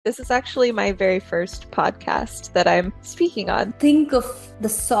This is actually my very first podcast that I'm speaking on. Think of the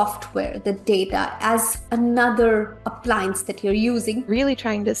software, the data, as another appliance that you're using. Really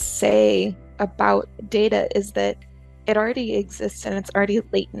trying to say about data is that it already exists and it's already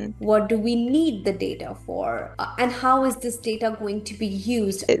latent. What do we need the data for? And how is this data going to be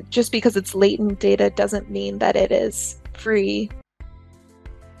used? Just because it's latent data doesn't mean that it is free.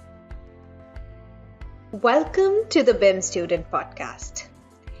 Welcome to the BIM Student Podcast.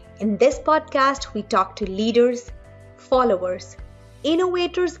 In this podcast, we talk to leaders, followers,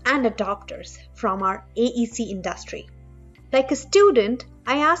 innovators, and adopters from our AEC industry. Like a student,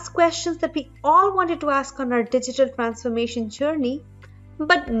 I ask questions that we all wanted to ask on our digital transformation journey,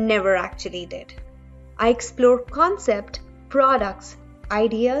 but never actually did. I explore concept, products,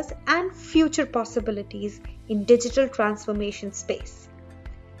 ideas, and future possibilities in digital transformation space.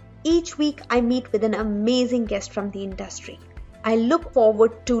 Each week, I meet with an amazing guest from the industry. I look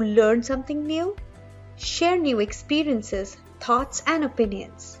forward to learn something new, share new experiences, thoughts and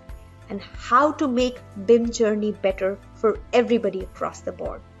opinions, and how to make BIM journey better for everybody across the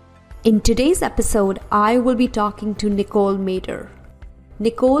board. In today's episode, I will be talking to Nicole Mader.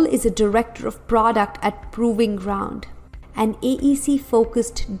 Nicole is a director of product at Proving Ground, an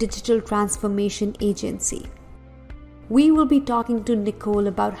AEC-focused digital transformation agency. We will be talking to Nicole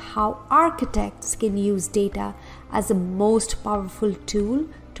about how architects can use data as a most powerful tool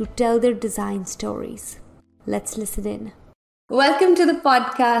to tell their design stories. Let's listen in. Welcome to the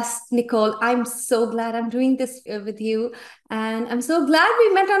podcast, Nicole. I'm so glad I'm doing this with you. And I'm so glad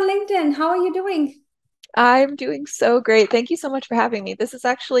we met on LinkedIn. How are you doing? I'm doing so great. Thank you so much for having me. This is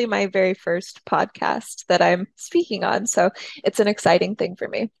actually my very first podcast that I'm speaking on, so it's an exciting thing for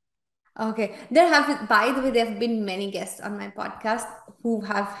me. Okay. By the way, there have been many guests on my podcast who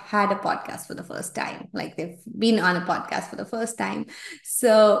have had a podcast for the first time. Like they've been on a podcast for the first time.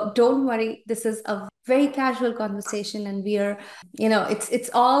 So don't worry. This is a very casual conversation and it's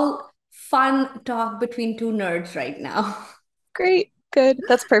all fun talk between two nerds right now. Great, good.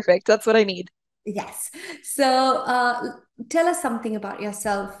 That's perfect. That's what I need. Yes. So tell us something about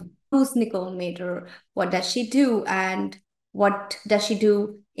yourself. Who's Nicole Mader? What does she do? And what does she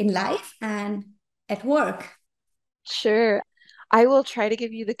do in life and at work? Sure. I will try to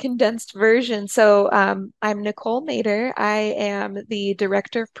give you the condensed version. I'm Nicole Mader. I am the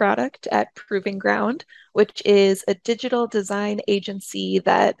director of product at Proving Ground, which is a digital design agency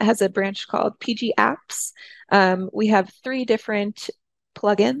that has a branch called PG Apps. We have three different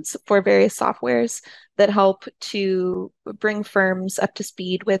plugins for various softwares that help to bring firms up to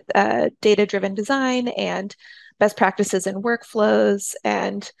speed with data-driven design and best practices and workflows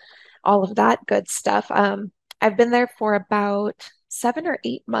and all of that good stuff. I've been there for about 7 or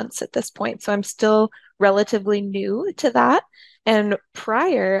 8 months at this point, so I'm still relatively new to that. And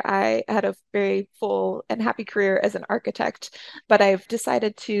prior, I had a very full and happy career as an architect, but I've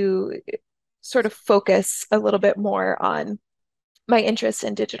decided to sort of focus a little bit more on my interest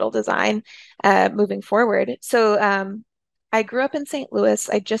in digital design moving forward. I grew up in St. Louis.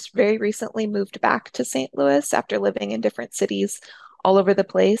 I just very recently moved back to St. Louis after living in different cities all over the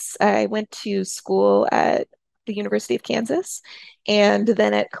place. I went to school at the University of Kansas and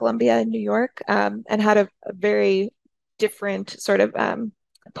then at Columbia in New York, and had a very different sort of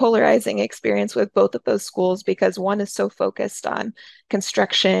polarizing experience with both of those schools because one is so focused on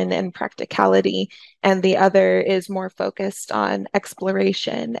construction and practicality, and the other is more focused on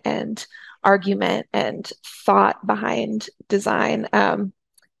exploration and argument and thought behind design.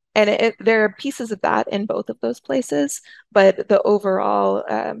 There are pieces of that in both of those places, but the overall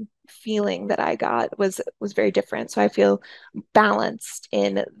feeling that I got was very different. So I feel balanced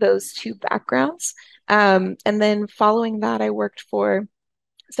in those two backgrounds. And then following that, I worked for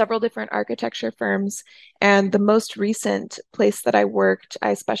several different architecture firms. And the most recent place that I worked,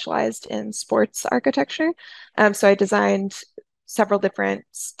 I specialized in sports architecture. So I designed several different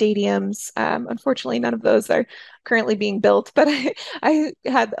stadiums. Unfortunately, none of those are currently being built, but I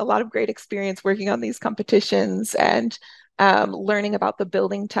had a lot of great experience working on these competitions and learning about the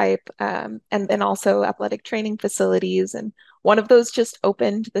building type, and then also athletic training facilities. And one of those just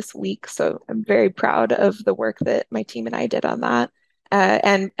opened this week. So I'm very proud of the work that my team and I did on that,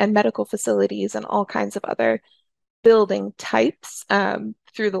 and medical facilities and all kinds of other building types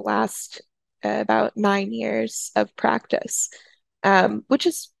through the last about 9 years of practice, which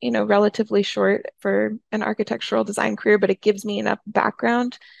is, relatively short for an architectural design career, but it gives me enough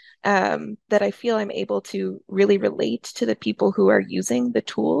background that I feel I'm able to really relate to the people who are using the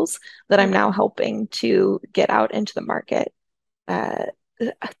tools that I'm now helping to get out into the market.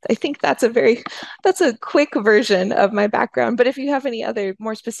 I think that's a quick version of my background. But if you have any other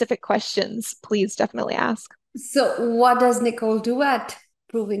more specific questions, please definitely ask. So, what does Nicole do at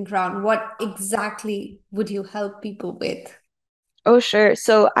Proving Ground? What exactly would you help people with? Oh, sure.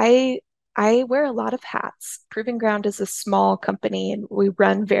 So I wear a lot of hats. Proving Ground is a small company and we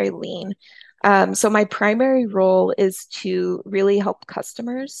run very lean. So my primary role is to really help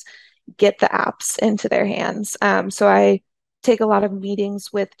customers get the apps into their hands. So I take a lot of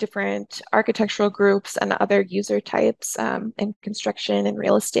meetings with different architectural groups and other user types in construction and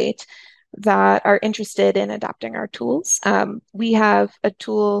real estate that are interested in adopting our tools. We have a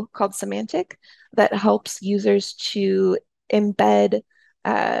tool called Semantic that helps users to embed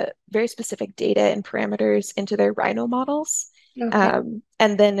very specific data and parameters into their Rhino models, Okay.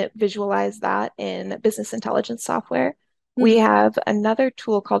 and then visualize that in business intelligence software. We Mhm. have another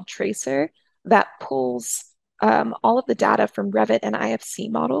tool called Tracer that pulls all of the data from Revit and IFC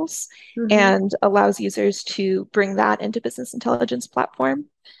models Mhm. and allows users to bring that into business intelligence platform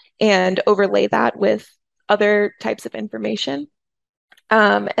and overlay that with other types of information.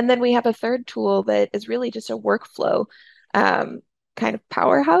 And then we have a third tool that is really just a workflow um, kind of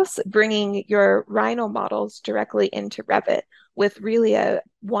powerhouse, bringing your Rhino models directly into Revit with really a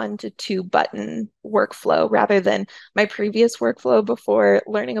 1 to 2 button workflow rather than my previous workflow before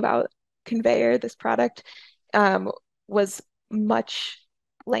learning about Conveyor, this product, um, was much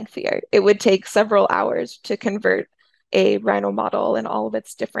lengthier. It would take several hours to convert a Rhino model and all of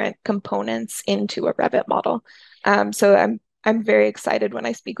its different components into a Revit model. So I'm very excited when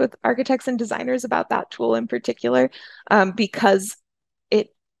I speak with architects and designers about that tool in particular, because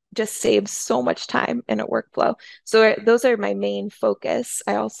it just saves so much time in a workflow. So those are my main focus.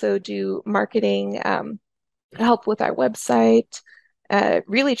 I also do marketing, help with our website,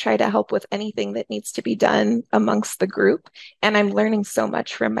 really try to help with anything that needs to be done amongst the group. And I'm learning so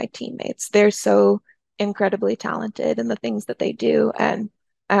much from my teammates. They're so incredibly talented in the things that they do. And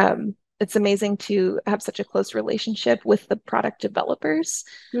it's amazing to have such a close relationship with the product developers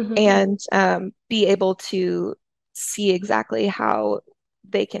Mhm. and be able to see exactly how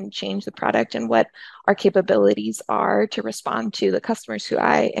they can change the product and what our capabilities are to respond to the customers who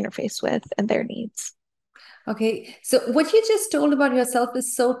I interface with and their needs. Okay, so what you just told about yourself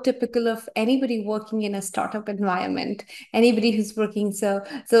is so typical of anybody working in a startup environment, anybody who's working. So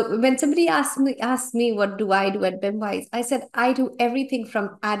when somebody asked me what do I do at BIMWise, I said I do everything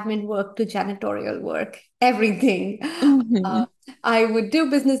from admin work to janitorial work, everything. Uh, Mhm. I would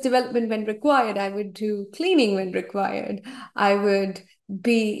do business development when required. I would do cleaning when required. I would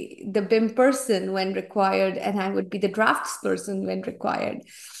be the BIM person when required, and I would be the drafts person when required.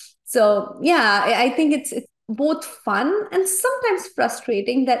 So yeah, I think it's both fun and sometimes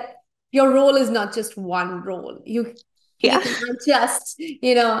frustrating that your role is not just one role. You Yeah. cannot just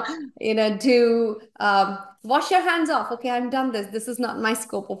do wash your hands off. Okay, I'm done this. This is not my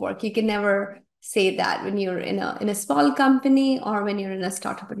scope of work. You can never say that when you're in a small company or when you're in a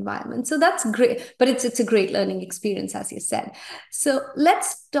startup environment. So that's great, but it's a great learning experience, as you said. So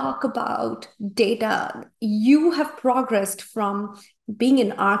let's talk about data. You have progressed from being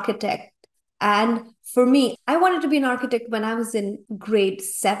an architect, and for me, I wanted to be an architect when I was in grade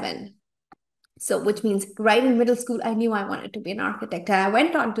 7. So, which means right in middle school, I knew I wanted to be an architect. And I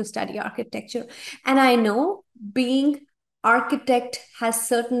went on to study architecture. And I know being architect has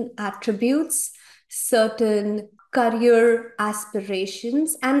certain attributes, certain career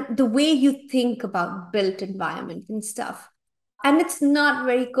aspirations, and the way you think about built environment and stuff. And it's not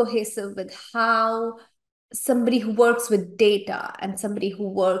very cohesive with how somebody who works with data and somebody who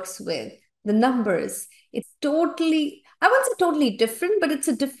works with the numbers, it's totally, I won't say totally different, but it's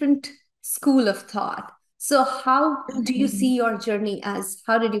a different school of thought. So how do you Mhm. see your journey as,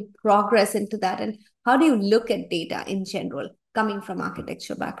 how did you progress into that, and how do you look at data in general coming from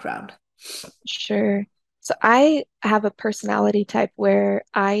architecture background? Sure. So I have a personality type where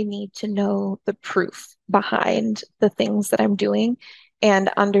I need to know the proof behind the things that I'm doing and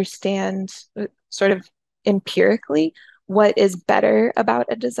understand sort of empirically what is better about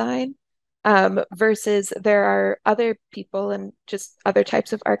a design. Versus there are other people and just other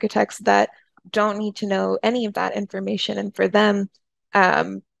types of architects that don't need to know any of that information. And for them,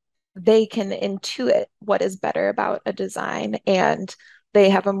 um, they can intuit what is better about a design and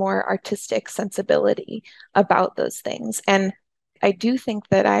they have a more artistic sensibility about those things. And I do think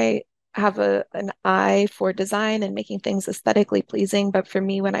that I have an eye for design and making things aesthetically pleasing. But for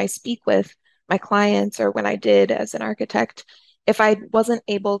me, when I speak with my clients or when I did as an architect, if I wasn't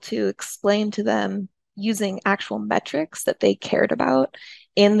able to explain to them using actual metrics that they cared about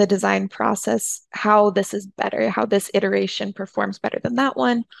in the design process, how this is better, how this iteration performs better than that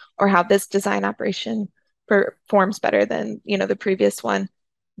one, or how this design operation performs better than, the previous one,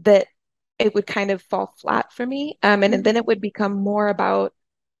 that it would kind of fall flat for me. And then it would become more about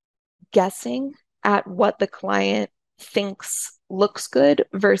guessing at what the client thinks looks good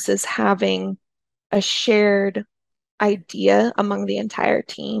versus having a shared idea among the entire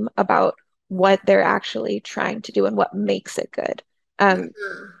team about what they're actually trying to do and what makes it good. Um,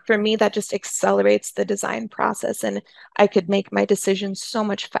 for me, that just accelerates the design process, and I could make my decisions so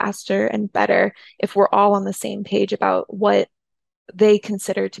much faster and better if we're all on the same page about what they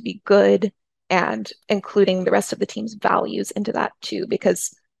consider to be good and including the rest of the team's values into that too.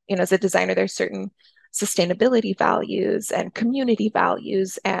 Because, as a designer, there's certain sustainability values and community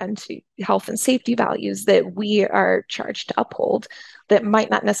values and health and safety values that we are charged to uphold that might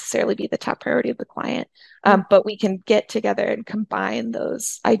not necessarily be the top priority of the client. But we can get together and combine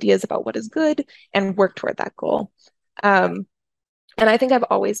those ideas about what is good and work toward that goal. And I think I've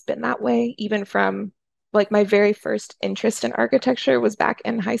always been that way, even from like my very first interest in architecture was back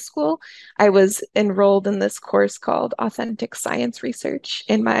in high school. I was enrolled in this course called Authentic Science Research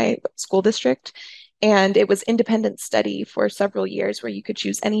in my school district. And it was independent study for several years where you could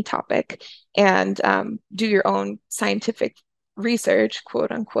choose any topic and do your own scientific research,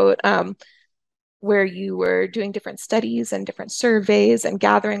 quote unquote, where you were doing different studies and different surveys and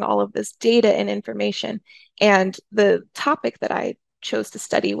gathering all of this data and information. And the topic that I chose to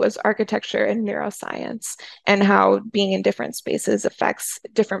study was architecture and neuroscience and how being in different spaces affects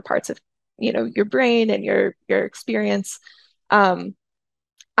different parts of your brain and your experience.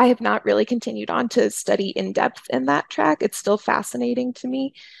 I have not really continued on to study in depth in that track. It's still fascinating to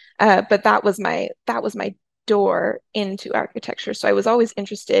me, but that was my door into architecture. So I was always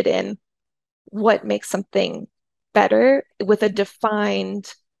interested in what makes something better with a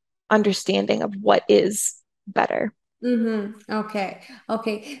defined understanding of what is better. Okay.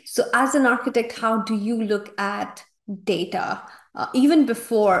 Okay. So, as an architect, how do you look at data? Even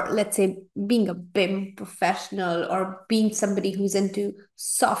before, let's say, being a BIM professional or being somebody who's into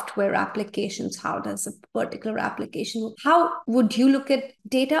software applications, how does a particular application work? How would you look at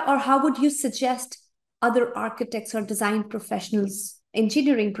data, or how would you suggest other architects or design professionals,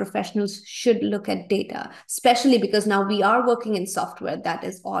 engineering professionals should look at data, especially because now we are working in software that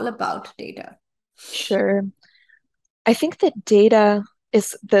is all about data? Sure. I think that data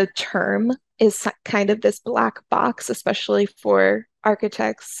is the term is kind of this black box, especially for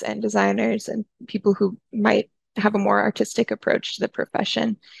architects and designers and people who might have a more artistic approach to the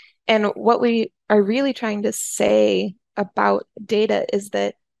profession. And what we are really trying to say about data is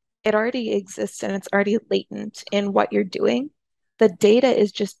that it already exists and it's already latent in what you're doing. The data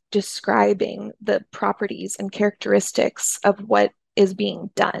is just describing the properties and characteristics of what is being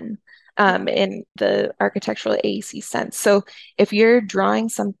done in the architectural AEC sense. So if you're drawing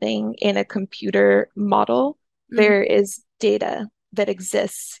something in a computer model, there is data that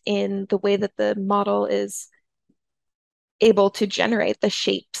exists in the way that the model is able to generate the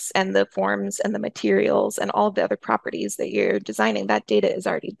shapes and the forms and the materials and all of the other properties that you're designing. That data is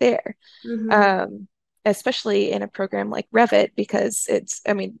already there. Mm-hmm. Um, Especially in a program like Revit, because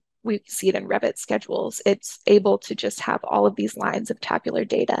I mean, we see it in Revit schedules. It's able to just have all of these lines of tabular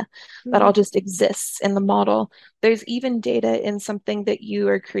data that all just exists in the model. There's even data in something that you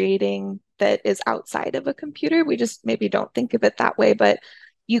are creating that is outside of a computer. We just maybe don't think of it that way, but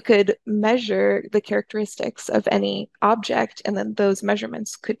you could measure the characteristics of any object, and then those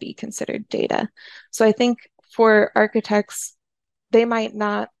measurements could be considered data. So I think for architects, they might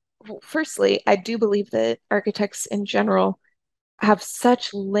not. Firstly, I do believe that architects in general have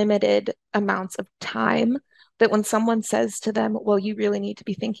such limited amounts of time that when someone says to them, well, you really need to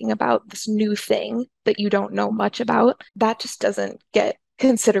be thinking about this new thing that you don't know much about, that just doesn't get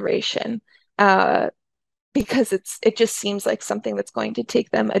consideration. Because it just seems like something that's going to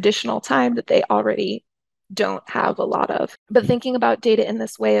take them additional time that they already don't have a lot of. But thinking about data in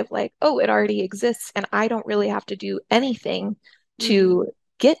this way of like, oh, it already exists and I don't really have to do anything to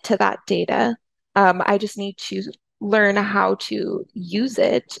get to that data. I just need to learn how to use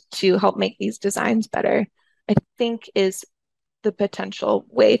it to help make these designs better, I think is the potential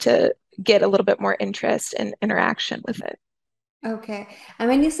way to get a little bit more interest and interaction with it. Okay. And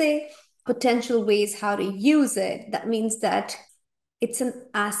when you say potential ways how to use it, that means that it's an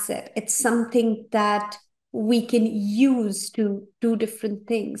asset. It's something that we can use to do different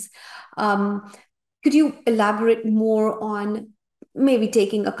things. Um, could you elaborate more on maybe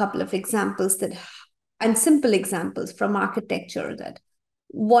taking a couple of examples that and simple examples from architecture that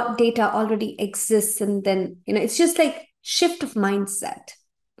what data already exists, and then it's just like shift of mindset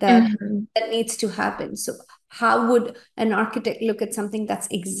that Mhm. that needs to happen. So how would an architect look at something that's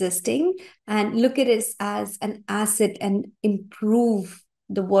existing and look at it as an asset and improve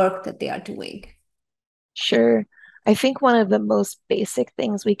the work that they are doing? Sure. I think one of the most basic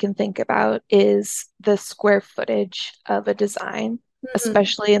things we can think about is the square footage of a design, Mhm.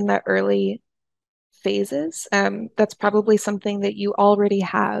 especially in the early phases. That's probably something that you already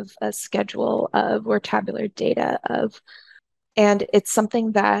have a schedule of or tabular data of. And it's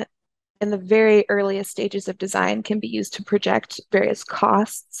something that in the very earliest stages of design can be used to project various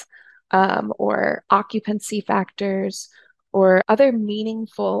costs or occupancy factors or other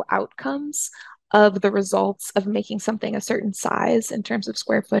meaningful outcomes of the results of making something a certain size in terms of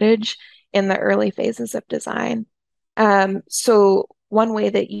square footage in the early phases of design. So one way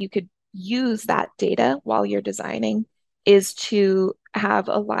that you could use that data while you're designing is to have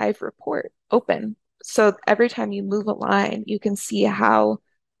a live report open. So every time you move a line, you can see how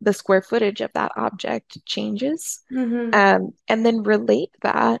the square footage of that object changes, Mm-hmm. and then relate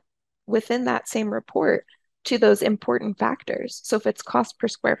that within that same report to those important factors. So if it's cost per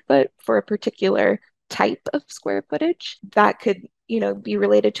square foot for a particular type of square footage, that could, be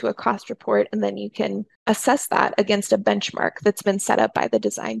related to a cost report, and then you can assess that against a benchmark that's been set up by the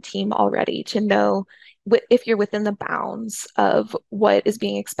design team already to know if you're within the bounds of what is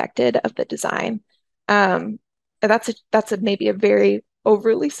being expected of the design. Um, that's maybe a very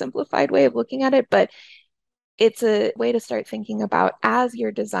overly simplified way of looking at it, but it's a way to start thinking about as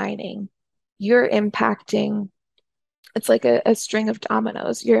you're designing, you're impacting, it's like a string of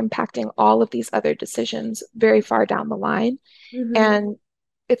dominoes. You're impacting all of these other decisions very far down the line. Mm-hmm. And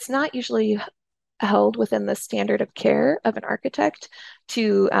it's not usually held within the standard of care of an architect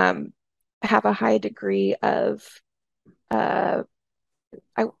to have a high degree of uh,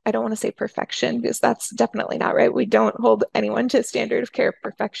 I don't want to say perfection because that's definitely not right. We don't hold anyone to a standard of care of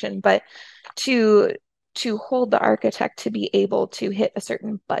perfection, but to to hold the architect to be able to hit a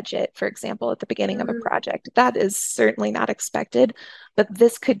certain budget, for example, at the beginning of a project. That is certainly not expected, but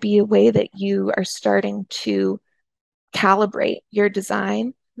this could be a way that you are starting to calibrate your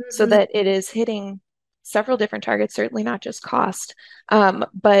design so Mm-hmm. that it is hitting several different targets, certainly not just cost,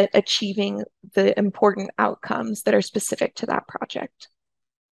 but achieving the important outcomes that are specific to that project.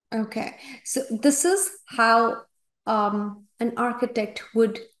 Okay, so this is how an architect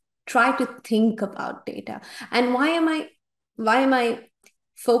would try to think about data. And why am I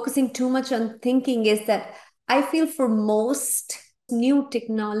focusing too much on thinking is that I feel for most new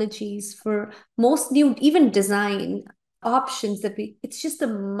technologies, for most new even design options that it's just the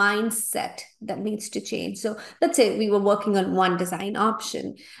mindset that needs to change. So let's say we were working on one design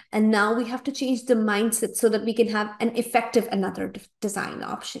option and now we have to change the mindset so that we can have an effective another design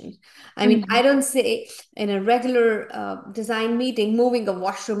option. I mean, I Mhm. don't say in a regular design meeting moving a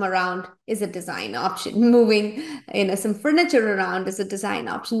washroom around is a design option, moving some furniture around is a design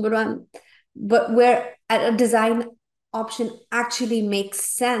option, but where a design option actually makes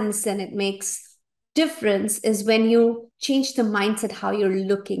sense and it makes difference is when you change the mindset how you're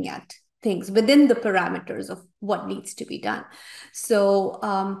looking at things within the parameters of what needs to be done. So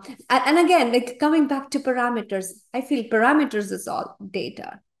and again, like coming back to parameters, I feel parameters is all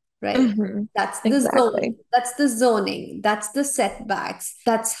data, right? Mhm. That's the zone, Exactly. that's the zoning, that's the setbacks,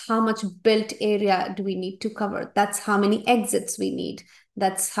 that's how much built area do we need to cover, that's how many exits we need,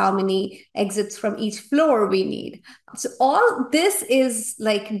 that's how many exits from each floor we need. So all this is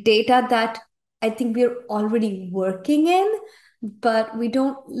like data that I think we're already working in, but we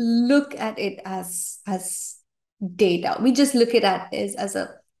don't look at it as data. We just look at it as a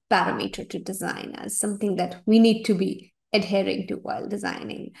parameter to design, as something that we need to be adhering to while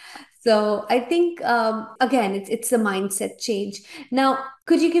designing. So I think again, it's a mindset change. Now,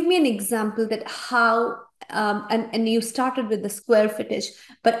 could you give me an example that how and you started with the square footage,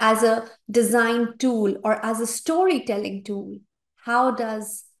 but as a design tool or as a storytelling tool, how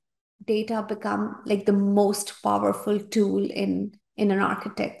does data become like the most powerful tool in an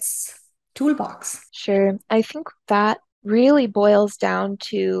architect's toolbox? Sure. I think that really boils down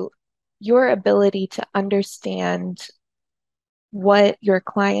to your ability to understand what your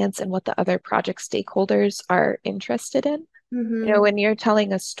clients and what the other project stakeholders are interested in. Mm-hmm. When you're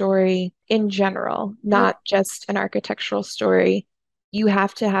telling a story in general, not just an architectural story, you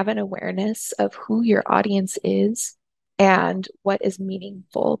have to have an awareness of who your audience is and what is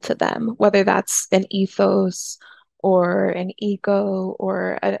meaningful to them, whether that's an ethos or an ego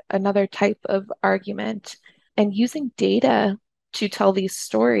or another type of argument. And using data to tell these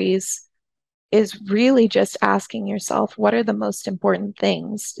stories is really just asking yourself, what are the most important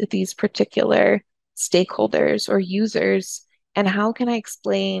things to these particular stakeholders or users, and how can I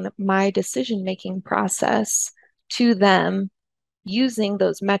explain my decision-making process to them using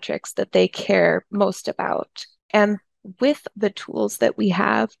those metrics that they care most about? And with the tools that we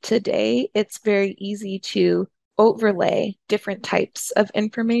have today, it's very easy to overlay different types of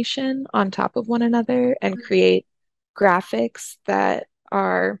information on top of one another and create graphics that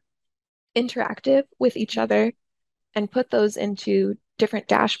are interactive with each other and put those into different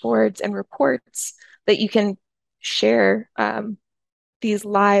dashboards and reports that you can share these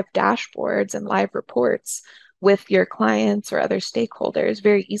live dashboards and live reports with your clients or other stakeholders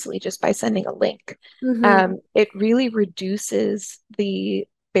very easily just by sending a link. Mm-hmm. It really reduces the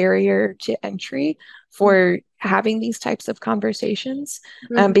barrier to entry for having these types of conversations.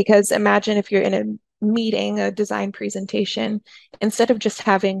 Mm-hmm. Because imagine if you're in a meeting, a design presentation, instead of just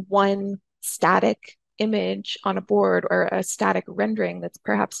having one static image on a board or a static rendering that's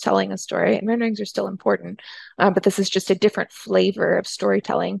perhaps telling a story, and renderings are still important, but this is just a different flavor of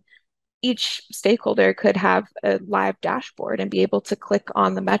storytelling. Each stakeholder could have a live dashboard and be able to click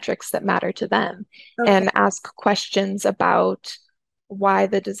on the metrics that matter to them Okay. and ask questions about why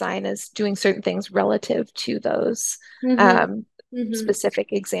the design is doing certain things relative to those Mm-hmm. um, Mm-hmm.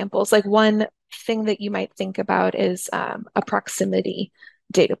 specific examples. Like one thing that you might think about is a proximity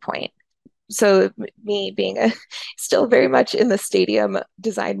data point. So me being still very much in the stadium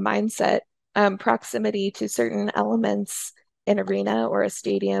design mindset, proximity to certain elements in arena or a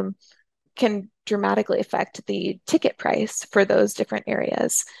stadium can dramatically affect the ticket price for those different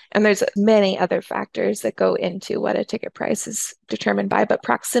areas. And there's many other factors that go into what a ticket price is determined by, but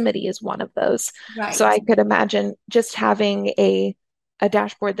proximity is one of those. So Right. I could imagine just having a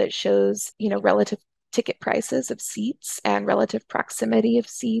dashboard that shows, relative ticket prices of seats and relative proximity of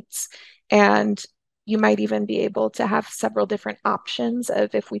seats. And you might even be able to have several different options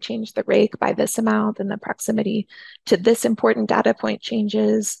of if we change the rake by this amount, then the proximity to this important data point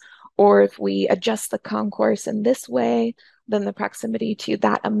changes, or if we adjust the concourse in this way, then the proximity to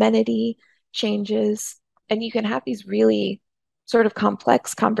that amenity changes. And you can have these really sort of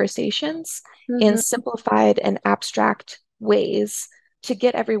complex conversations in Mm-hmm. simplified and abstract ways to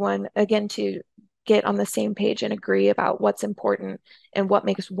get everyone, again, to get on the same page and agree about what's important and what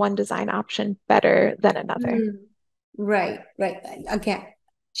makes one design option better than another. Mm. Right, right. Again,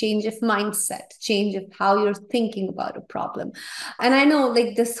 change of mindset, change of how you're thinking about a problem. And I know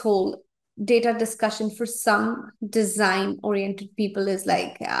like this whole data discussion for some design oriented people is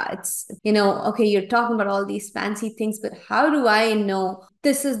like, it's, okay, you're talking about all these fancy things, but how do I know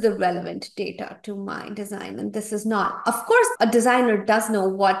this is the relevant data to my design and this is not? Of course, a designer does know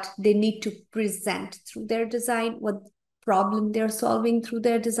what they need to present through their design, what problem they're solving through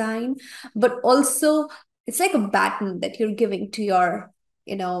their design, but also it's like a baton that you're giving to your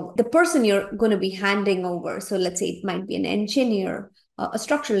the person you're going to be handing over. So let's say it might be an engineer, a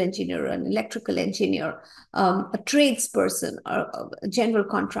structural engineer, an electrical engineer, a tradesperson, or a general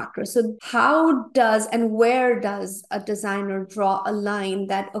contractor. So how does and where does a designer draw a line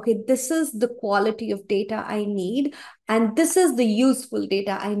that, okay, this is the quality of data I need and this is the useful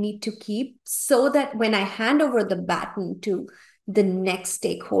data I need to keep, so that when I hand over the baton to the next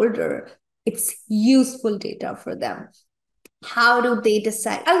stakeholder, it's useful data for them? How do they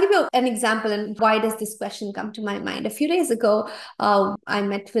decide? I'll give you an example. And why does this question come to my mind? A few days ago, I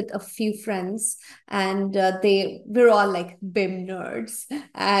met with a few friends, and they were all like BIM nerds.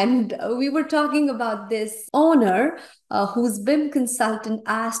 And we were talking about this owner whose BIM consultant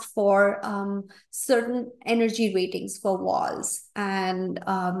asked for certain energy ratings for walls and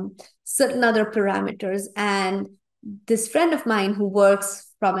certain other parameters. And this friend of mine who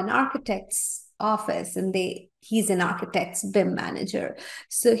works from an architect's office, and he's an architect's BIM manager.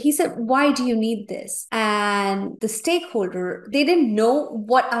 So he said, why do you need this? And the stakeholder, they didn't know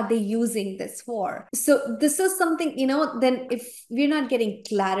what are they using this for. So this is something, then if we're not getting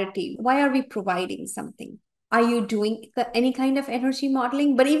clarity, why are we providing something? Are you doing any kind of energy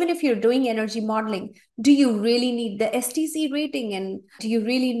modeling? But even if you're doing energy modeling, do you really need the STC rating? And do you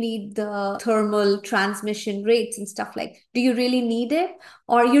really need the thermal transmission rates and stuff like, do you really need it?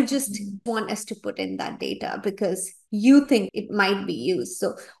 Or you just want us to put in that data because you think it might be used?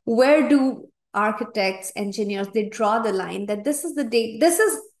 So where do architects, engineers, they draw the line that this is the data, this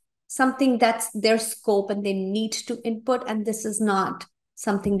is something that's their scope and they need to input, and this is not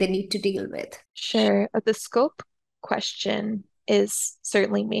something they need to deal with? Sure. The scope question is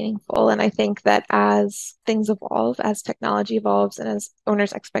certainly meaningful. And I think that as things evolve, as technology evolves, and as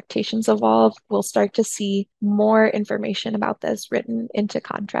owners' expectations evolve, we'll start to see more information about this written into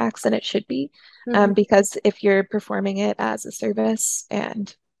contracts, and it should be. Mm-hmm. Because if you're performing it as a service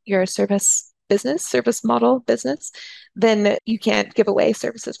and you're a service business, service model business, then you can't give away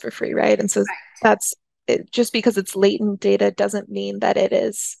services for free, right? And so that's it, just because it's latent data doesn't mean that it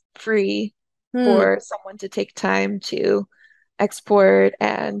is free Hmm. for someone to take time to export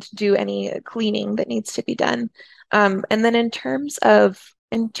and do any cleaning that needs to be done. And then in terms of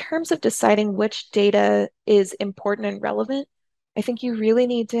deciding which data is important and relevant, I think you really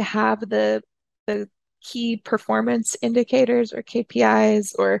need to have the key performance indicators or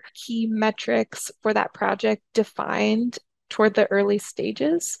KPIs or key metrics for that project defined toward the early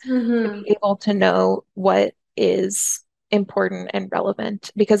stages to Mm-hmm. be able to know what is important and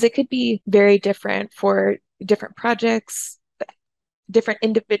relevant because it could be very different for different projects, different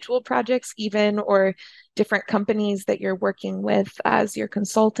individual projects, even, or different companies that you're working with as your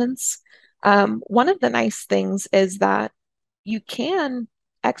consultants. One of the nice things is that you can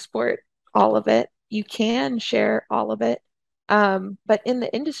export all of it, you can share all of it. But in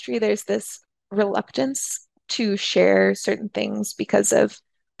the industry, there's this reluctance to share certain things because of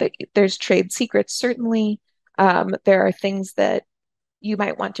there's trade secrets, certainly. There are things that you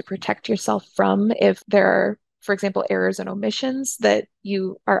might want to protect yourself from if there are, for example, errors and omissions that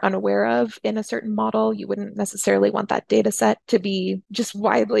you are unaware of in a certain model. You wouldn't necessarily want that data set to be just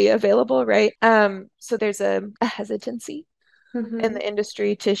widely available, right? So there's a hesitancy in Mm-hmm. the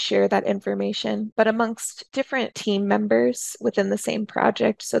industry to share that information, but amongst different team members within the same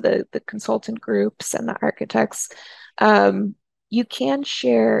project, so the consultant groups and the architects, um, you can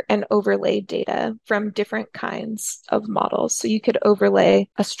share and overlay data from different kinds of models. So you could overlay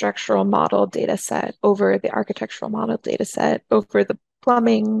a structural model data set over the architectural model data set, over the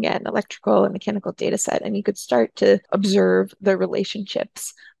plumbing and electrical and mechanical data set, and you could start to observe the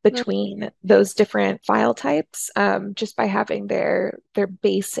relationships between those different file types just by having their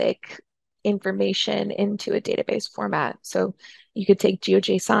basic information into a database format. So you could take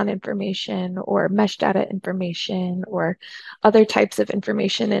GeoJSON information or mesh data information or other types of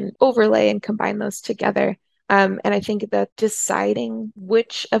information and overlay and combine those together. And I think that deciding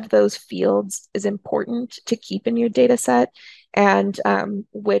which of those fields is important to keep in your data set and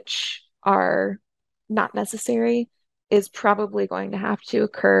which are not necessary is probably going to have to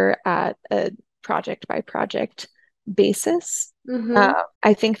occur at a project by project basis. Mm-hmm.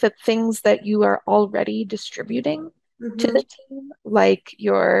 I think that things that you are already distributing to Mm-hmm. the team, like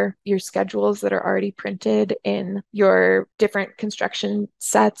your schedules that are already printed in your different construction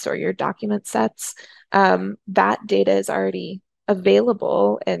sets or your document sets, that data is already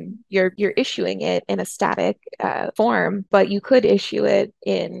available and you're issuing it in a static form, but you could issue it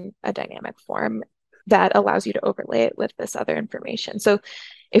in a dynamic form that allows you to overlay it with this other information. So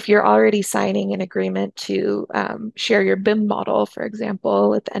if you're already signing an agreement to share your BIM model, for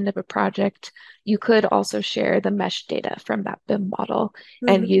example, at the end of a project, you could also share the mesh data from that BIM model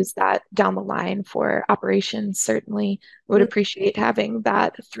and Mm-hmm. use that down the line for operations. Certainly would appreciate having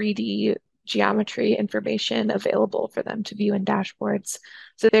that 3D geometry information available for them to view in dashboards.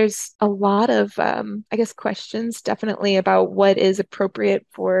 So there's a lot of, I guess, questions definitely about what is appropriate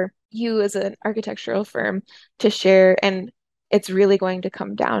for you as an architectural firm to share. And it's really going to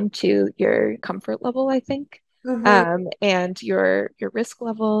come down to your comfort level, I think, Mm-hmm. and your risk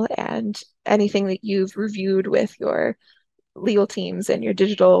level and anything that you've reviewed with your legal teams and your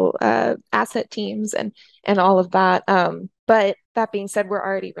digital asset teams and all of that. But that being said, we're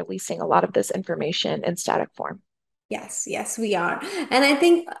already releasing a lot of this information in static form. Yes, yes, we are. And I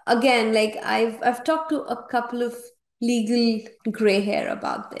think again, like I've talked to a couple of legal gray hair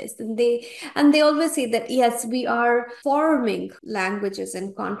about this, and they always say that yes, we are forming languages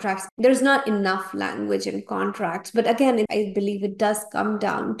and contracts. There's not enough language in contracts, but again, I believe it does come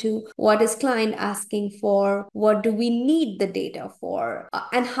down to what is client asking for, what do we need the data for,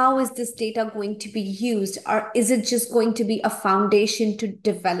 and how is this data going to be used, or is it just going to be a foundation to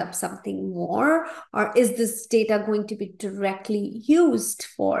develop something more, or is this data going to be directly used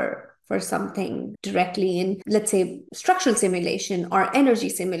for something directly in, let's say, structural simulation or energy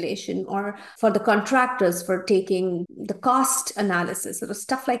simulation, or for the contractors for taking the cost analysis or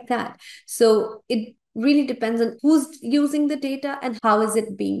stuff like that. So it really depends on who's using the data and how is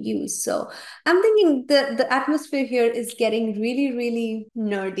it being used. So I'm thinking the atmosphere here is getting really, really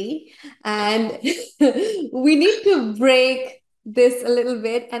nerdy, and we need to break this a little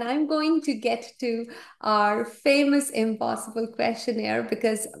bit, and I'm going to get to our famous impossible questionnaire,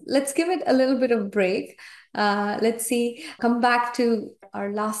 because let's give it a little bit of break. Let's see, come back to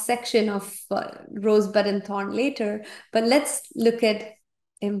our last section of Rosebud and Thorn later, but let's look at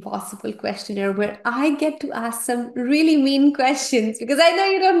impossible questionnaire where I get to ask some really mean questions because I know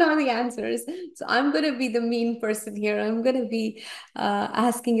you don't know the answers. So I'm going to be the mean person here. I'm going to be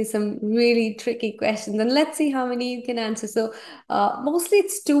asking you some really tricky questions and let's see how many you can answer. So mostly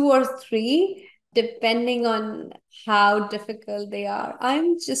it's two or three depending on how difficult they are.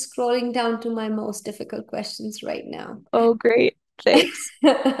 I'm just scrolling down to my most difficult questions right now. Oh, great. Thanks.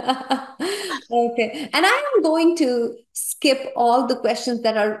 Okay. And I am going to skip all the questions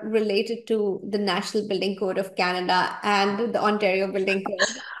that are related to the National Building Code of Canada and the Ontario Building Code.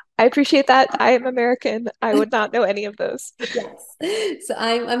 I appreciate that. I am American. I would not know any of those. Yes. So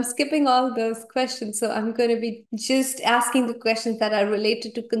I'm skipping all those questions. So I'm going to be just asking the questions that are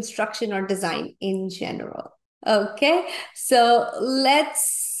related to construction or design in general. Okay. So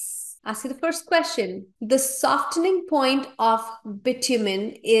let's ask you the first question. The softening point of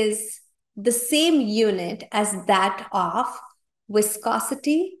bitumen is the same unit as that of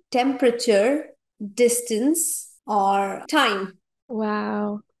viscosity, temperature, distance, or time.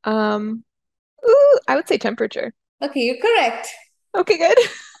 Wow. I would say temperature. Okay, you're correct. Okay,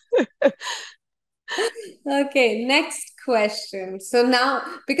 good. Okay, next question. So now,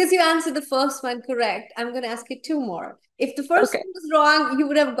 because you answered the first one correct, I'm going to ask you two more. If the first Okay, one was wrong, you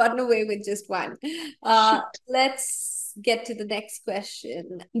would have gotten away with just one. shoot. Let's get to the next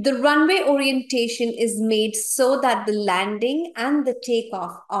question. The runway orientation is made so that the landing and the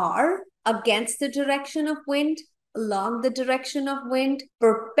takeoff are against the direction of wind, along the direction of wind,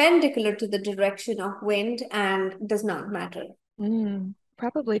 perpendicular to the direction of wind, and does not matter.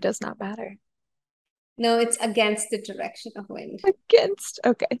 Probably does not matter. No, it's against the direction of wind. Against.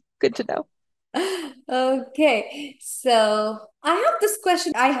 Okay, good to know. Okay, so I have this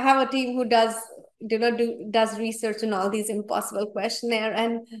question. I have a team who does research on all these impossible questionnaire,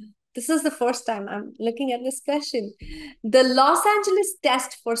 and this is the first time I'm looking at this question. The Los Angeles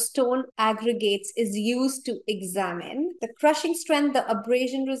test for stone aggregates is used to examine the crushing strength, the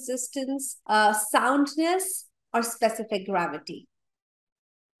abrasion resistance, soundness, or specific gravity.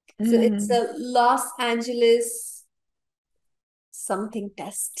 So it's Mm, a Los Angeles something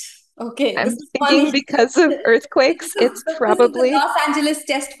test. Okay, this I'm is thinking funny. because of earthquakes, it's This is the probably, Los Angeles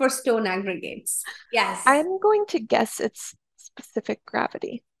test for stone aggregates. Yes. I'm going to guess it's specific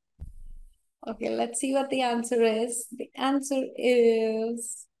gravity. Okay, let's see what the answer is. The answer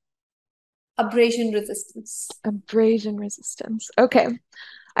is abrasion resistance. Abrasion resistance. Okay.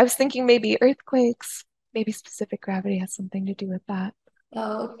 I was thinking maybe earthquakes, maybe specific gravity has something to do with that.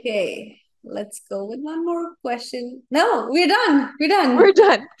 Okay, let's go with one more question. No, we're done. We're We're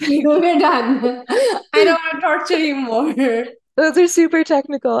done. done. We're done. I don't want to torture you more. Those are super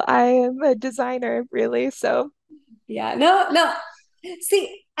technical. I am a designer, really, so Yeah, no.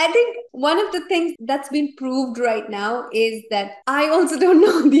 See, I think one of the things that's been proved right now is that I also don't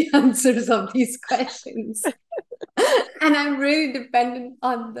know the answers of these questions. And I'm really dependent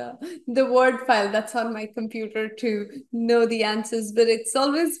on the word file that's on my computer to know the answers. But it's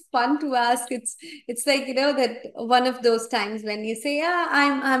always fun to ask. It's like, that one of those times when you say, yeah,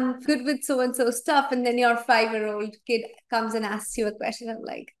 I'm good with so and so stuff, and then your 5-year-old kid comes and asks you a question. I'm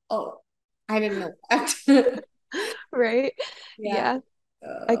like, oh, I didn't know that. right. Yeah.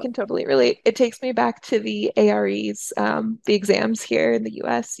 Yeah, I Uh, can totally relate. It takes me back to the AREs, the exams here in the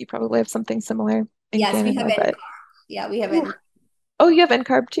US. You probably have something similar in yes, we have Canada, NCAR. but Yeah, we have ooh. NCAR. Oh, you have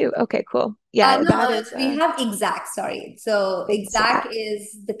NCARB too. Okay, cool. Yeah, No, that is we have exact, sorry. So exact exact.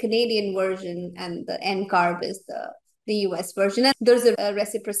 is the Canadian version and the NCARB is the US version. And there's a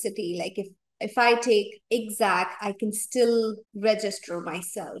reciprocity. Like if I take exact, I can still register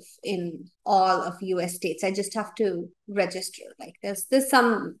myself in all of US states. I just have to register. Like there's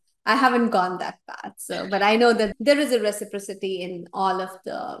some I haven't gone that path. So, but I know that there is a reciprocity in all of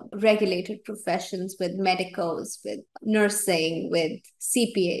the regulated professions with medicos, with nursing, with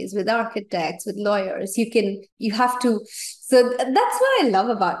CPAs, with architects, with lawyers. You have to. So that's what I love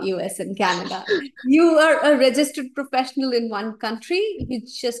about US and Canada. You are a registered professional in one country. You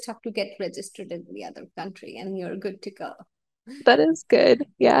just have to get registered in the other country and you're good to go. That is good.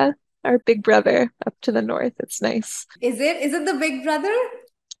 Yeah. Our big brother up to the north. It's nice. Is it? Is it the big brother?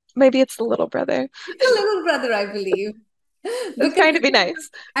 Maybe it's the little brother. It's a little brother, I believe. It's Because trying to be nice.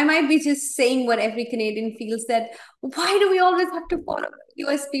 I might be just saying what every Canadian feels that why do we always have to follow what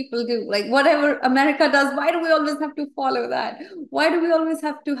US people do? Like whatever America does, why do we always have to follow that? Why do we always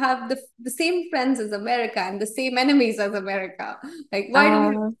have to have the same friends as America and the same enemies as America? Like why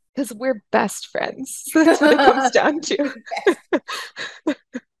do we Because we're best friends. That's what it comes down to.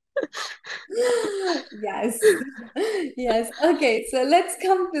 Yes. Yes. Yes. Okay. So let's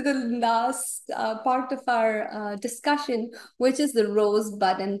come to the last part of our discussion, which is the rose,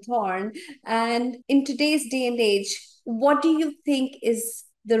 bud, and thorn. And in today's day and age, what do you think is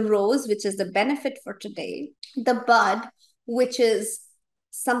the rose, which is the benefit for today, the bud, which is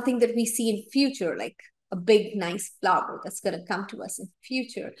something that we see in future, like a big, nice flower that's going to come to us in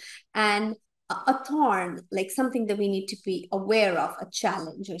future, and a thorn, like something that we need to be aware of, a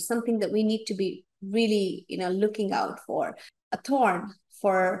challenge or something that we need to be really, looking out for, a thorn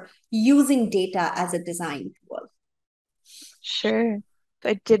for using data as a design tool. Sure.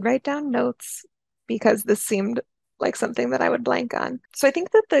 I did write down notes because this seemed like something that I would blank on. So I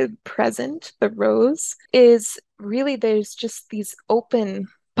think that the present, the rose, is really there's just these open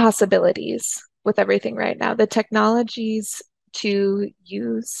possibilities with everything right now. The technologies to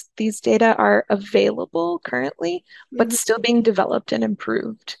use these data are available currently, but Mhm. still being developed and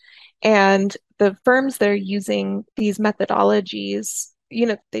improved. And the firms that are using these methodologies,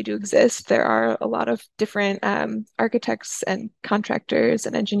 they do exist. There are a lot of different architects and contractors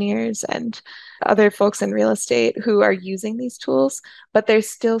and engineers and other folks in real estate who are using these tools, but there's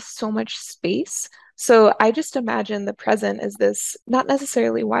still so much space. So I just imagine the present as this, not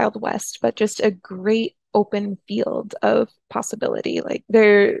necessarily Wild West, but just a great open field of possibility. Like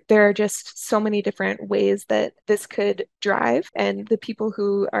there are just so many different ways that this could drive, and the people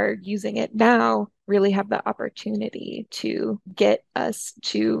who are using it now really have the opportunity to get us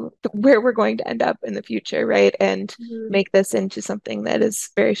to where we're going to end up in the future, right? And Mhm. make this into something that is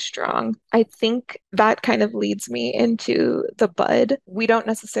very strong. I think that kind of leads me into the bud. We don't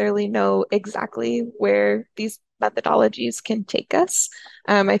necessarily know exactly where these methodologies can take us.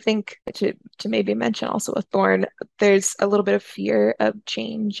 I think to maybe mention also a thorn, there's a little bit of fear of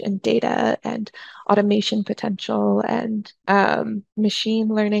change and data and automation potential and machine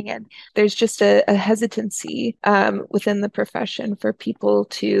learning. And there's just a hesitancy within the profession for people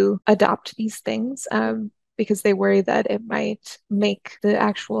to adopt these things. Because they worry that it might make the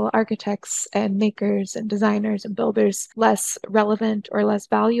actual architects and makers and designers and builders less relevant or less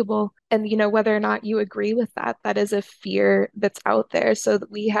valuable. And, whether or not you agree with that, that is a fear that's out there. So that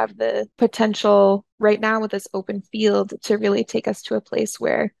we have the potential right now with this open field to really take us to a place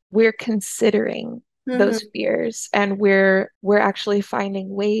where we're considering those Mhm. fears and we're actually finding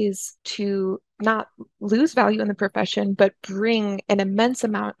ways to not lose value in the profession, but bring an immense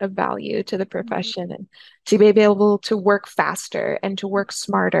amount of value to the profession and to be able to work faster and to work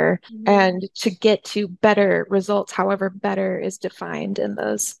smarter Mhm. and to get to better results, however better is defined in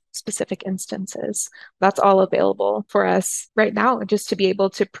those specific instances. That's all available for us right now, just to be able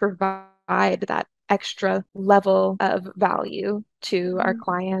to provide that extra level of value to our Mhm.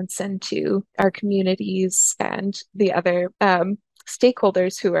 clients and to our communities and the other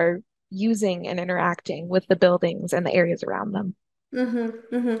stakeholders who are using and interacting with the buildings and the areas around them.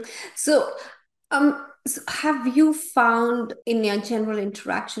 Mm-hmm, mm-hmm. So have you found in your general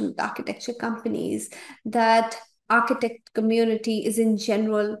interaction with architecture companies that architect community is in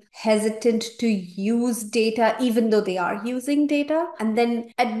general hesitant to use data, even though they are using data, and then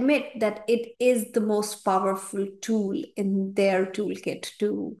admit that it is the most powerful tool in their toolkit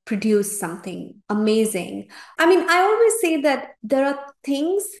to produce something amazing? I mean, I always say that there are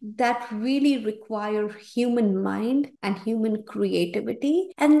things that really require human mind and human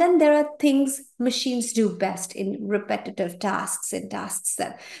creativity. And then there are things machines do best in repetitive tasks and tasks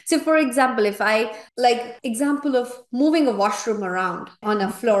that. So, for example, if I like example of moving a washroom around on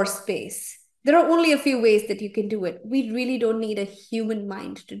a floor space, there are only a few ways that you can do it. We really don't need a human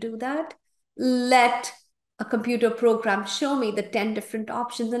mind to do that. Let a computer program show me the 10 different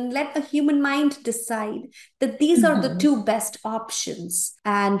options and let a human mind decide that these are the Mhm. two best options.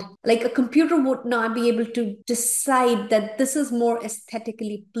 And like a computer would not be able to decide that this is more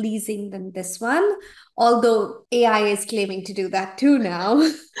aesthetically pleasing than this one, although AI is claiming to do that too now.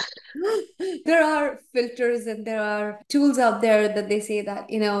 There are filters and there are tools out there that they say that,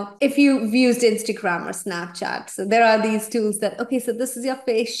 if you've used Instagram or Snapchat, so there are these tools that, okay, so this is your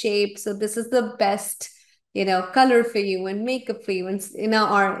face shape, so this is the best, color for you and makeup for you, and,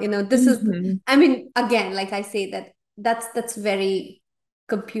 or, this is, Mhm. I mean, again, like I say, that's very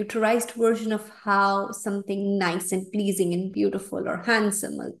computerized version of how something nice and pleasing and beautiful or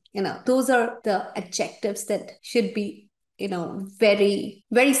handsome, those are the adjectives that should be, very,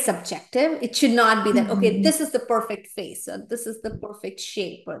 very subjective. It should not be that, okay, Mhm. this is the perfect face, or this is the perfect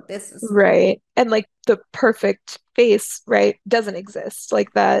shape, or this is. Right. And like the perfect face, right, doesn't exist.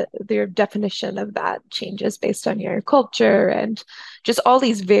 Like that, their definition of that changes based on your culture and just all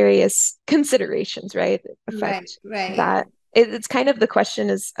these various considerations, right, that Right, affect right. that. it's kind of the question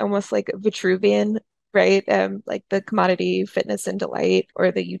is almost like Vitruvian, right? Like the commodity, fitness, and delight,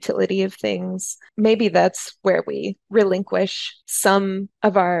 or the utility of things. Maybe that's where we relinquish some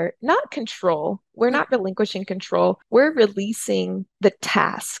of our, not control. We're not relinquishing control. We're releasing the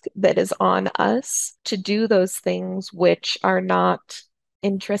task that is on us to do those things which are not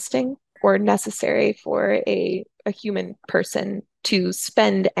interesting or necessary for a human person to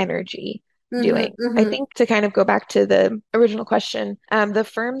spend energy Mm-hmm, doing. I mm-hmm, think to kind of go back to the original question, the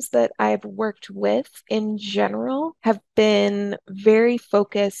firms that I've worked with in general have been very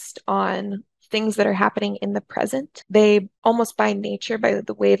focused on things that are happening in the present. They almost by nature, by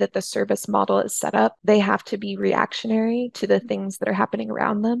the way that the service model is set up, they have to be reactionary to the things that are happening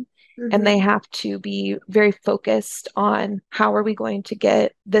around them. And mm-hmm, they have to be very focused on how are we going to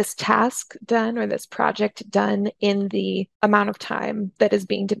get this task done or this project done in the amount of time that is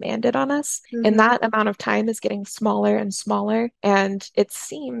being demanded on us. And mm-hmm, that amount of time is getting smaller and smaller. And it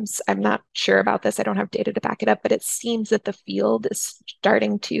seems, I'm not sure about this, I don't have data to back it up, but it seems that the field is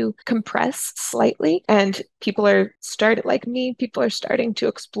starting to compress slightly. And people are started, like me, people are starting to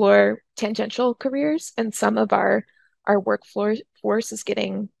explore tangential careers. And some of our workforce is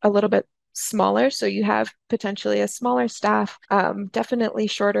getting a little bit smaller. So you have potentially a smaller staff, definitely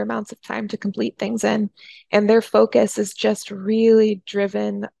shorter amounts of time to complete things in. And their focus is just really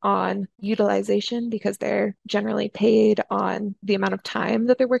driven on utilization because they're generally paid on the amount of time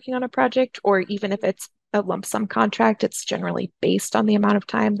that they're working on a project, or even if it's a lump sum contract, it's generally based on the amount of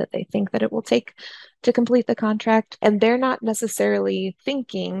time that they think that it will take to complete the contract. And they're not necessarily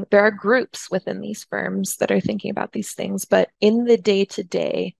thinking, there are groups within these firms that are thinking about these things, but in the day to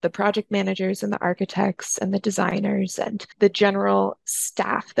day, the project managers and the architects and the designers and the general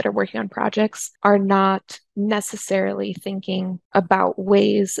staff that are working on projects are not necessarily thinking about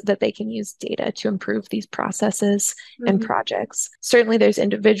ways that they can use data to improve these processes and mm-hmm, projects. Certainly, there's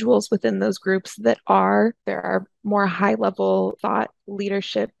individuals within those groups that are, there are more high level thought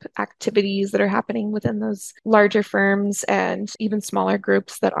leadership activities that are happening within those larger firms and even smaller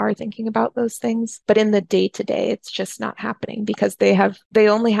groups that are thinking about those things. But in the day to day, it's just not happening because they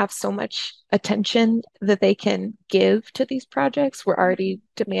only have so much attention that they can give to these projects. We're already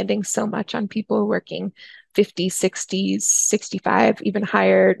demanding so much on people working 50, 60, 65, even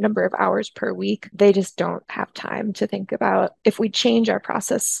higher number of hours per week. They just don't have time to think about if we change our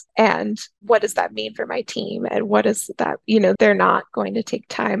process and what does that mean for my team and what is that, they're not going to take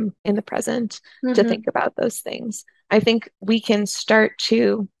time in the present to mm-hmm, think about those things. I think we can start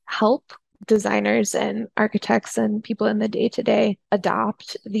to help designers and architects and people in the day to day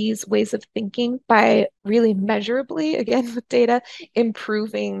adopt these ways of thinking by really measurably, again, with data,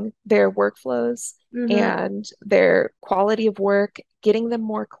 improving their workflows mm-hmm. and their quality of work, getting them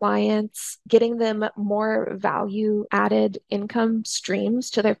more clients, getting them more value added income streams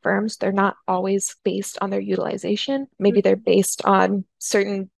to their firms. They're not always based on their utilization. Maybe they're based on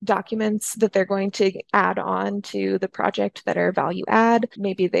certain documents that they're going to add on to the project that are value add.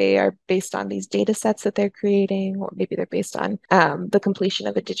 Maybe they are based on these data sets that they're creating, or maybe they're based on the completion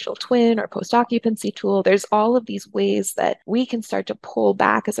of a digital twin or post occupancy tool. There's all of these ways that we can start to pull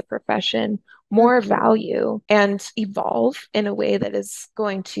back as a profession more value and evolve in a way that is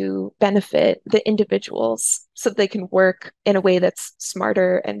going to benefit the individuals so they can work in a way that's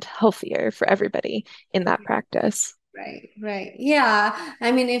smarter and healthier for everybody in that practice. Right, right. Yeah.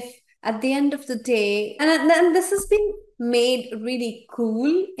 I mean, if at the end of the day, and then this has been made really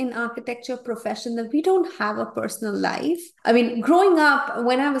cool in architecture profession that we don't have a personal life. I mean, growing up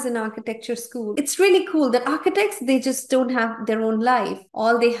when I was in architecture school, it's really cool that architects, they just don't have their own life.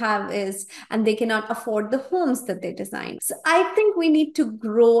 All they have is, and they cannot afford the homes that they design. So I think we need to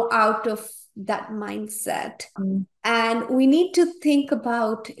grow out of that mindset. Mm. And we need to think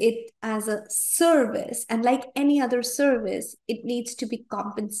about it as a service. And like any other service, it needs to be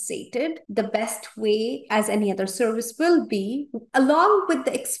compensated the best way as any other service will be, along with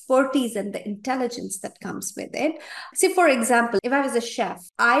the expertise and the intelligence that comes with it. Say, for example, if I was a chef,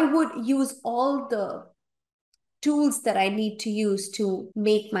 I would use all the tools that I need to use to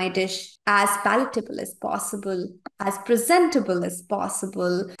make my dish as palatable as possible, as presentable as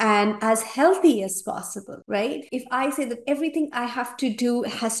possible, and as healthy as possible, right? If I say that everything I have to do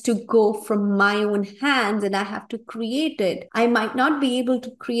has to go from my own hands and I have to create it, I might not be able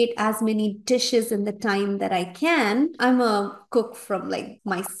to create as many dishes in the time that I can. I'm a cook from like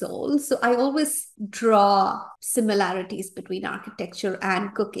my soul. So I always draw similarities between architecture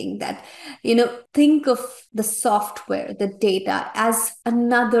and cooking that, think of the software, the data as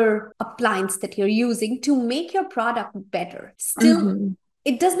another appliance that you're using to make your product better. Still, Mm-hmm.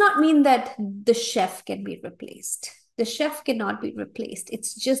 it does not mean that the chef can be replaced. The chef cannot be replaced.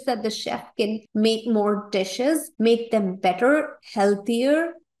 It's just that the chef can make more dishes, make them better,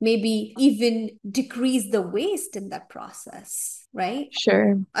 healthier, maybe even decrease the waste in that process, right?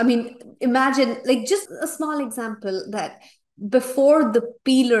 Sure. I mean, imagine like just a small example that before the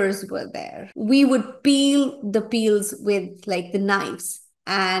peelers were there, we would peel the peels with like the knives,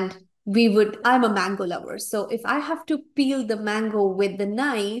 and I'm a mango lover. So if I have to peel the mango with the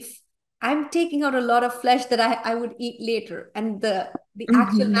knife, I'm taking out a lot of flesh that I would eat later. And the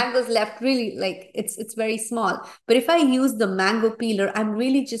actual Hmm. mangoes left really like it's very small. But if I use the mango peeler, I'm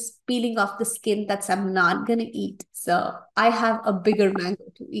really just peeling off the skin that's I'm not gonna eat. So I have a bigger mango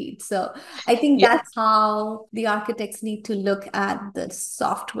to eat. So I think Yeah. that's how the architects need to look at the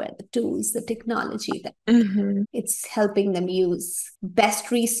software, the tools, the technology that Hmm. it's helping them use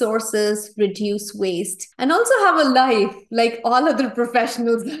best resources, reduce waste, and also have a life like all other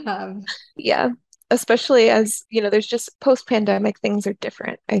professionals have. Yeah. Especially as, there's just post-pandemic things are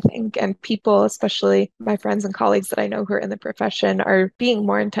different, I think. And people, especially my friends and colleagues that I know who are in the profession, are being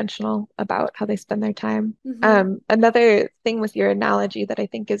more intentional about how they spend their time. Mm-hmm. Another thing with your analogy that I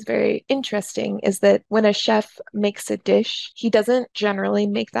think is very interesting is that when a chef makes a dish, he doesn't generally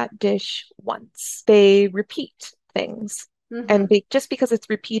make that dish once. They repeat things. Mm-hmm. And just because it's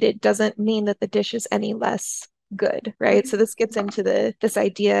repeated doesn't mean that the dish is any less good, right? So Mm-hmm. this gets into this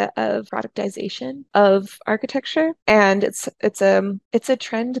idea of productization of architecture, and it's a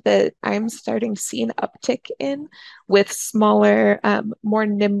trend that I'm starting to see an uptick in with smaller, more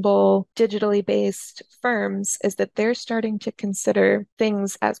nimble, digitally based firms. Is that they're starting to consider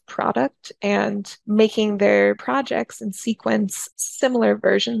things as product and making their projects and sequence similar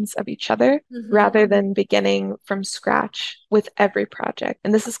versions of each other Mm-hmm. rather than beginning from scratch with every project.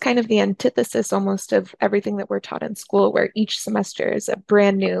 And this is kind of the antithesis almost of everything that we're taught in school, where each semester is a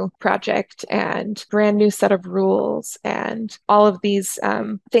brand new project and brand new set of rules. And all of these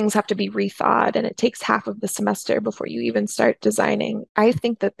things have to be rethought. And it takes half of the semester before you even start designing. I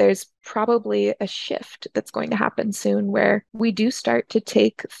think that there's probably a shift that's going to happen soon where we do start to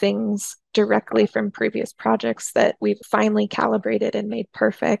take things directly from previous projects that we've finally calibrated and made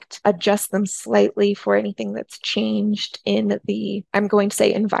perfect, adjust them slightly for anything that's changed in the, I'm going to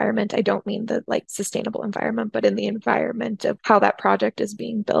say environment. I don't mean the like sustainable environment, but in the environment of how that project is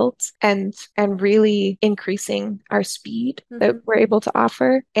being built, and really increasing our speed that Mm-hmm. we're able to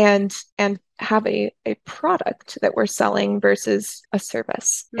offer, and have a product that we're selling versus a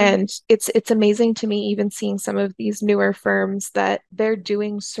service. Mm-hmm. And it's amazing to me even seeing some of these newer firms that they're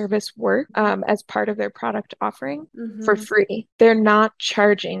doing service work as part of their product offering for Mm-hmm. free. They're not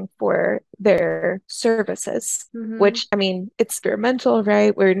charging for their services, Mm-hmm. which I mean, it's experimental,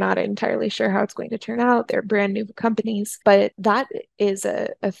 right? We're not entirely sure how it's going to turn out. They're brand new companies, but that is a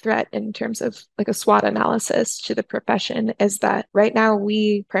threat in terms of like a SWOT analysis to the profession, is that right now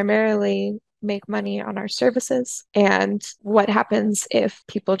we primarily make money on our services. And what happens if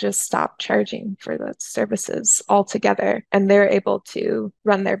people just stop charging for those services altogether and they're able to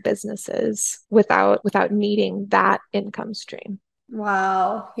run their businesses without needing that income stream?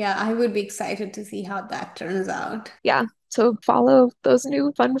 Wow. Yeah, I would be excited to see how that turns out. Yeah. So follow those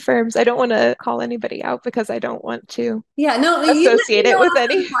new fun firms. I don't want to call anybody out because I don't want to Yeah, no, you let associate me it know with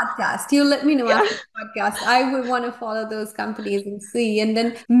after any. the podcast. You let me know Yeah. after the podcast. I would want to follow those companies and see. And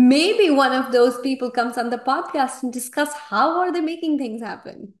then maybe one of those people comes on the podcast and discuss how are they making things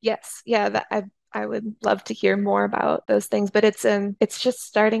happen. Yes. Yeah, that I would love to hear more about those things, but it's just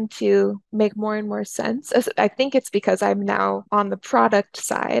starting to make more and more sense. I think it's because I'm now on the product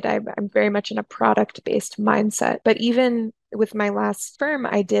side. I'm very much in a product-based mindset. But even with my last firm,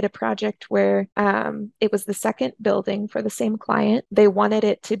 I did a project where it was the second building for the same client. They wanted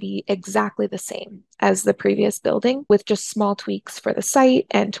it to be exactly the same as the previous building with just small tweaks for the site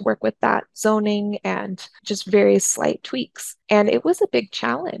and to work with that zoning and just very slight tweaks. And it was a big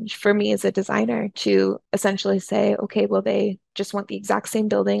challenge for me as a designer to essentially say, okay, well, they just want the exact same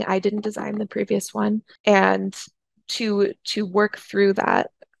building. I didn't design the previous one. And to work through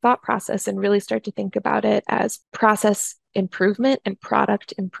that thought process and really start to think about it as process improvement and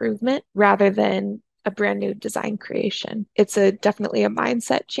product improvement rather than a brand new design creation. It's a definitely a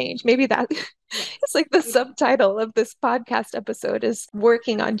mindset change. Maybe that it's like the subtitle of this podcast episode is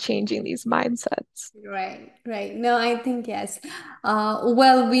working on changing these mindsets. Right, right. No, I think yes.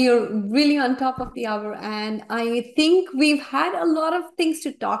 Well, we are really on top of the hour, and I think we've had a lot of things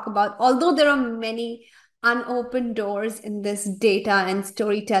to talk about, although there are many unopened doors in this data and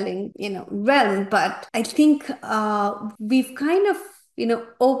storytelling, realm. But I think we've kind of,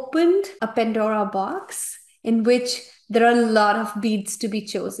 opened a Pandora box. in which there are a lot of beads to be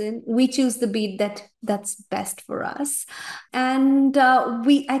chosen. We choose the bead that's best for us, and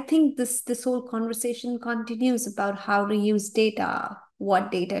I think this whole conversation continues about how to use data,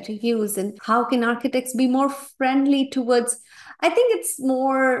 what data to use, and how can architects be more friendly towards. I think it's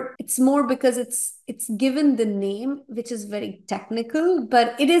more because it's given the name, which is very technical,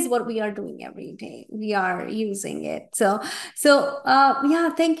 but it is what we are doing every day. We are using it. So yeah,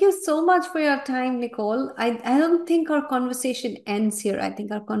 thank you so much for your time, Nicole. I don't think our conversation ends here. I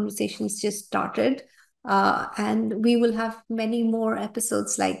think our conversation's just started. And we will have many more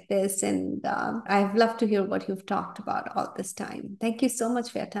episodes like this. And I've loved to hear what you've talked about all this time. Thank you so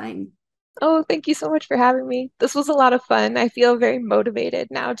much for your time. Oh, thank you so much for having me. This was a lot of fun. I feel very motivated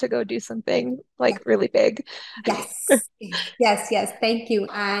now to go do something Yeah. like really big. Yes, yes, yes. Thank you.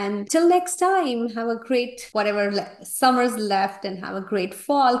 And till next time, have a great whatever summer's left, and have a great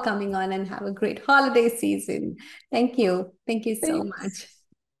fall coming on, and have a great holiday season. Thank you. Thank you so Thanks. much.